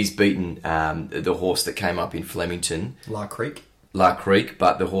 She's beaten the horse that came up in Flemington, La Creek,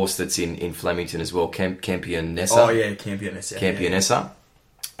 but the horse that's in Flemington as well, Campionessa. Oh yeah, Campionessa. Yeah.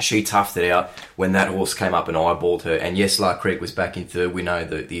 She toughed it out when that horse came up and eyeballed her. And yes, La Creek was back in third. We know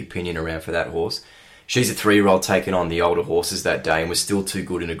the opinion around for that horse. She's a 3-year-old taking on the older horses that day and was still too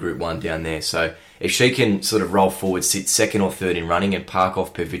good in a Group 1 down there. So if she can sort of roll forward, sit second or third in running and park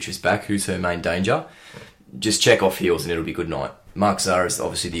off Pavitra's back, who's her main danger, just check off heels and it'll be good night. Mark Zara is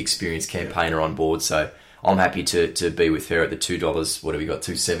obviously the experienced campaigner on board, so I'm happy to be with her at the $2. What have we got,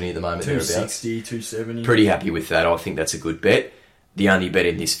 $2.70 at the moment? $2.60, $2.70. Pretty happy with that. I think that's a good bet. The only bet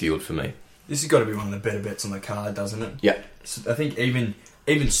in this field for me. This has got to be one of the better bets on the card, doesn't it? Yeah. I think even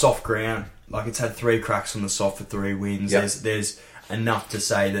even soft ground. Like, it's had 3 cracks on the soft for 3 wins. Yep. There's enough to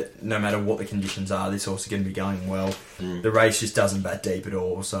say that no matter what the conditions are, this horse is going to be going well. The race just doesn't bat deep at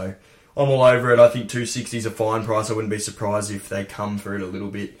all. So I'm all over it. I think 260 is a fine price. I wouldn't be surprised if they come through it a little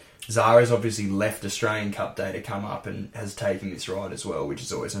bit. Zara's obviously left Australian Cup Day to come up and has taken this ride as well, which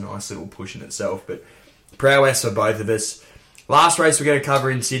is always a nice little push in itself. But prowess for both of us. Last race we're going to cover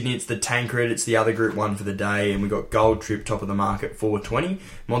in Sydney, it's the Tancred. It's the other Group 1 for the day, and we've got Gold Trip top of the market, $4.20.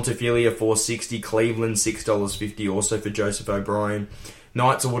 Montefilia, $4.60. Cleveland, $6.50, also for Joseph O'Brien.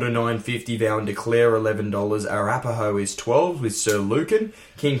 Knight's Order, $9.50. Vow and Declare, $11. Arapaho is $12 with Sir Lucan.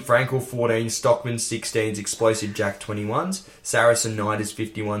 King Frankel, $14. Stockman, $16. Explosive Jack, $21s. Saracen Knight is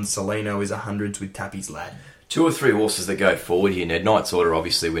 $51. Salino is $100s with Tappy's Lad. 2 or 3 horses that go forward here, Ned. Knight's Order,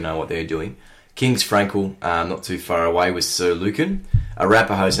 obviously, we know what they're doing. King's Frankel, not too far away with Sir Lucan.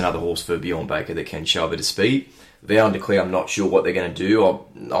 Arapaho's another horse for Bjorn Baker that can show a bit of speed. Vow and Declare, I'm not sure what they're going to do.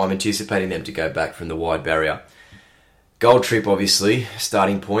 I'm anticipating them to go back from the wide barrier. Gold Trip, obviously,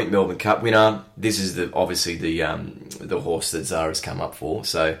 starting point, Melbourne Cup winner. This is obviously the horse that Zara's come up for.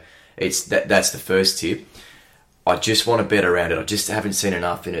 So that's the first tip. I just want to bet around it. I just haven't seen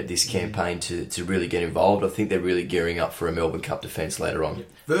enough in it this campaign to really get involved. I think they're really gearing up for a Melbourne Cup defence later on.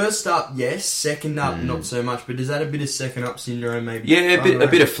 First up, yes. Second up, not so much. But is that a bit of second up syndrome, maybe? Yeah, a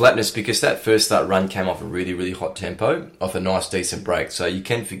bit of flatness, because that first up run came off a really, really hot tempo, off a nice, decent break. So you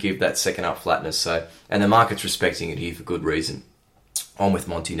can forgive that second up flatness. So, and the market's respecting it here for good reason. I'm with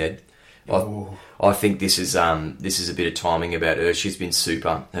Monty, Ned. I think this is a bit of timing about her. She's been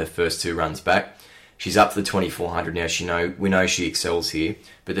super her first 2 runs back. She's up for the 2400 now. We know she excels here,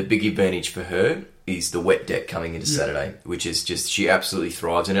 but the big advantage for her is the wet deck coming into Saturday, which is just, she absolutely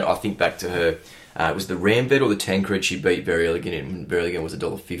thrives in it. I think back to her, it was the Ramvet or the Tancred she beat Very Elegant in, when Very Elegant was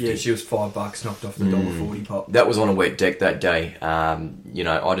 $1.50. Yeah, she was $5, knocked off the $1.40 pop. That was on a wet deck that day.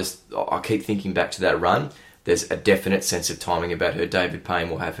 I keep thinking back to that run. There's a definite sense of timing about her. David Payne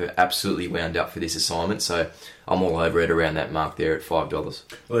will have her absolutely wound up for this assignment, so I'm all over it around that mark there at $5. Well,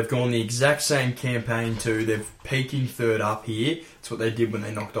 they've gone the exact same campaign too. They've peaking third up here. It's what they did when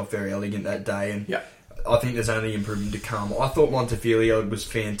they knocked off Very Elegant that day, and I think there's only improvement to come. I thought Montefilia was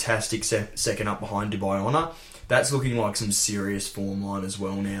fantastic second up behind Dubai Honour. That's looking like some serious form line as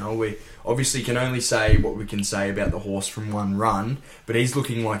well now. We obviously can only say what we can say about the horse from one run, but he's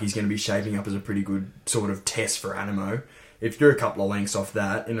looking like he's going to be shaping up as a pretty good sort of test for Animo. If you're a couple of lengths off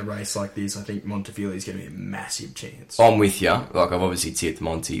that in a race like this, I think Montefilia is going to be a massive chance. I'm with you. Like, I've obviously tipped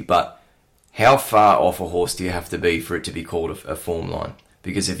Monty, but how far off a horse do you have to be for it to be called a form line?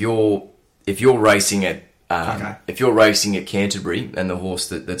 Because if you're racing at Canterbury and the horse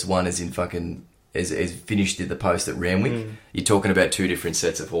that's won is in fucking is finished at the post at Randwick, you're talking about 2 different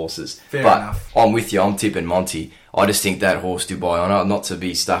sets of horses. Fair enough. I'm with you. I'm tipping Monty. I just think that horse Dubai Honour, not to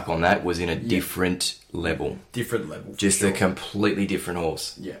be stuck on that, was in a different level. Different level. Just a completely different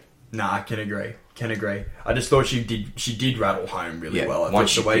horse. Yeah. Nah, I can agree. I just thought she did rattle home really well. I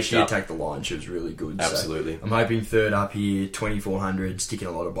Once thought the way picked she up, attacked the line, she was really good. Absolutely. So I'm hoping third up here, 2400, ticking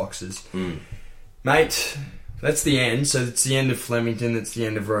a lot of boxes. Mate, that's the end. So it's the end of Flemington. It's the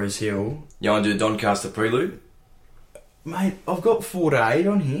end of Rosehill. You want to do a Doncaster prelude? Mate, I've got 4 to 8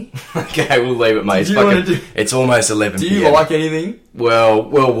 on here. Okay, we'll leave it, mate. It's almost 11 Do PM. you like anything? Well,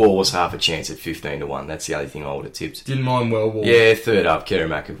 War was half a chance at 15 to 1. That's the only thing I would have tipped. Didn't mind Well War. Yeah, third up, Kerry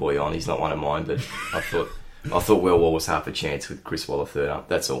McAvoy on. He's not one of mine, but I thought Well War was half a chance with Chris Waller third up.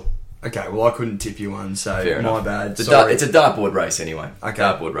 That's all. Okay, well, I couldn't tip you one, so Fair my enough. bad. It's a dartboard race anyway. Okay.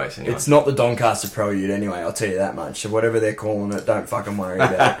 Dartboard race anyway. It's not the Doncaster Prelude anyway, I'll tell you that much. So whatever they're calling it, don't fucking worry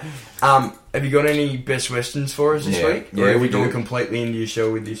about it. Have you got any best westerns for us this week? Yeah, or are we we do. going completely into your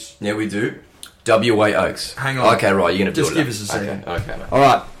show with this? Yeah, we do. WA Oaks. Hang on. Okay, right, you're going to Just build it give us a second. Okay, mate.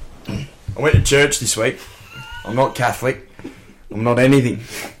 Alright, I went to church this week. I'm not Catholic. I'm not anything.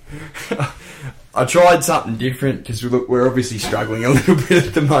 I tried something different because we're obviously struggling a little bit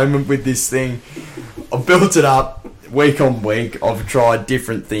at the moment with this thing. I've built it up week on week. I've tried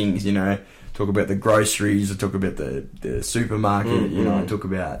different things, talk about the groceries, I talk about the supermarket, I talk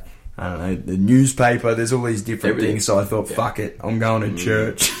about, I don't know, the newspaper. There's all these different things, so I thought, fuck it, I'm going to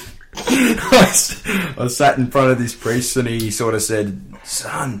church. I sat in front of this priest and he sort of said,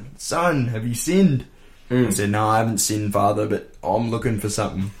 son, have you sinned? I said, no, I haven't sinned, Father, but I'm looking for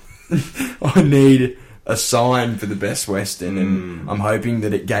something. I need a sign for the Best Western, and I'm hoping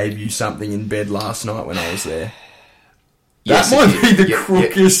that it gave you something in bed last night when I was there. That might be the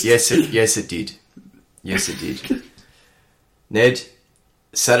crookest. Yes, it did. Yes, it did. Ned,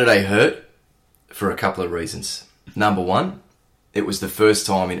 Saturday hurt for a couple of reasons. Number one, it was the first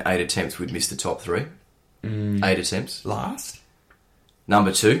time in 8 attempts we'd missed the top 3. 8 attempts. Last?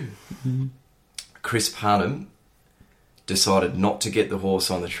 Number 2, Chris Parnham decided not to get the horse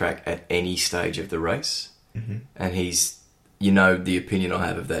on the track at any stage of the race. And he's, the opinion I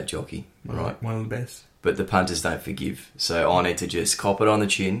have of that jockey, right? One of the best. But the punters don't forgive. So I need to just cop it on the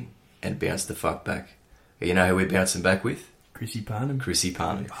chin and bounce the fuck back. You know who we're bouncing back with? Chrissy Parnham.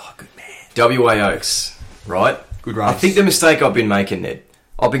 Oh, good man. WA Oaks, right? Good race. I think the mistake I've been making, Ned,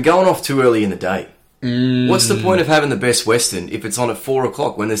 I've been going off too early in the day. What's the point of having the Best Western if it's on at 4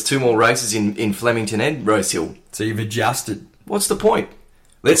 o'clock when there's 2 more races in Flemington and Rosehill? So you've adjusted. What's the point?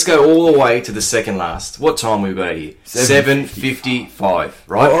 Let's go all the way to the second last. What time we've got here? 7:55,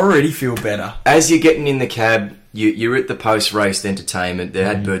 right? I already feel better. As you're getting in the cab, you're at the post-race entertainment. They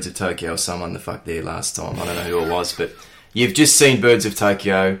had Birds of Tokyo or someone the fuck there last time. I don't know who it was, but you've just seen Birds of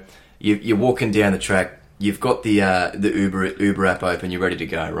Tokyo. You're walking down the track. You've got the Uber app open. You're ready to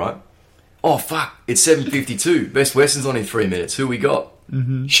go, right? Oh, fuck. It's 7:52. Best Western's on in 3 minutes. Who we got?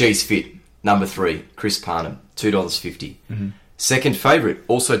 She's Fit. Number 3, Chris Parnham. $2.50. Second favourite,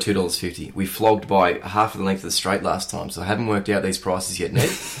 also $2.50. We flogged by half of the length of the straight last time, so I haven't worked out these prices yet,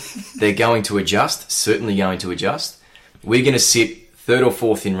 Ned. They're going to adjust, certainly going to adjust. We're going to sit 3rd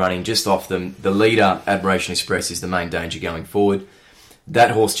or 4th in running just off them. The leader, Admiration Express, is the main danger going forward.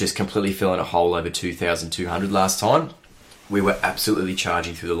 That horse just completely fell in a hole over 2,200 last time. We were absolutely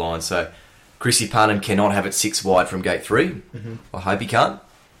charging through the line, so Chrissy Parnham cannot have it 6 wide from gate 3. I hope he can't.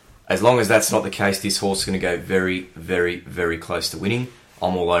 As long as that's not the case, this horse is going to go very, very, very close to winning.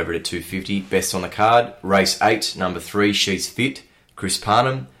 I'm all over it at 250. Best on the card. Race 8, number 3, She's Fit. Chris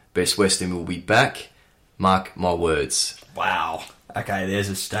Parnham. Best Western will be back. Mark my words. Wow. Okay, there's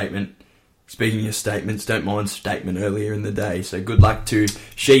a statement. Speaking of statements, don't mind statement earlier in the day. So good luck to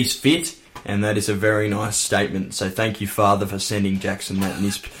She's Fit. And that is a very nice statement. So thank you, Father, for sending Jackson that in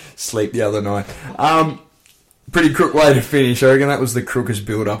his sleep the other night. Pretty crook way to finish. I reckon that was the crookest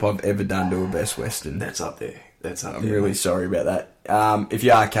build-up I've ever done to a Best Western. That's up there. I'm really sorry about that. If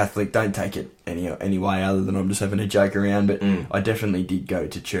you are Catholic, don't take it any way other than I'm just having a joke around. But I definitely did go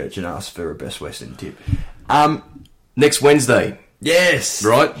to church and ask for a Best Western tip. Next Wednesday. Yes.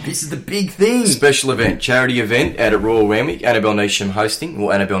 Right. This is the big thing. Special event. Charity event out at Royal Randwick. Annabelle Neesham hosting.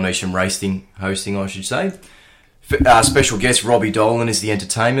 Or Annabelle Neesham Racing hosting, I should say. Special guest Robbie Dolan is the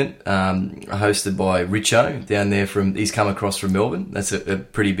entertainment, hosted by Richo down there he's come across from Melbourne. That's a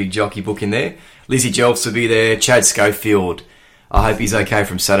pretty big jockey book in there. Lizzie Jelfs will be there. Chad Schofield. I hope he's okay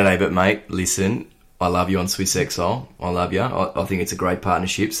from Saturday, but mate, listen, I love you on Swiss Exile. I love you. I think it's a great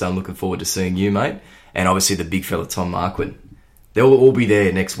partnership, so I'm looking forward to seeing you, mate. And obviously the big fella Tom Marquand. They'll all be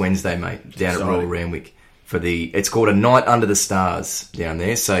there next Wednesday, mate, down at Royal Randwick. It's called a Night Under the Stars down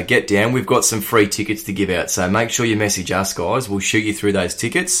there. So get down. We've got some free tickets to give out. So make sure you message us, guys. We'll shoot you through those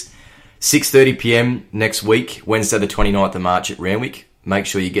tickets. 6:30 p.m. next week, Wednesday the 29th of March at Randwick. Make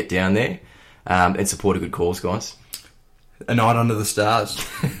sure you get down there and support a good cause, guys. A Night Under the Stars.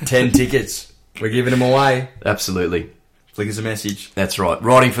 10 tickets. We're giving them away. Absolutely. Flick us a message. That's right.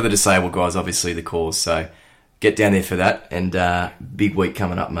 Riding for the disabled, guys, obviously the cause. So get down there for that. And big week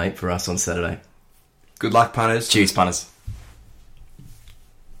coming up, mate, for us on Saturday. Good luck, punters. Cheers, punters.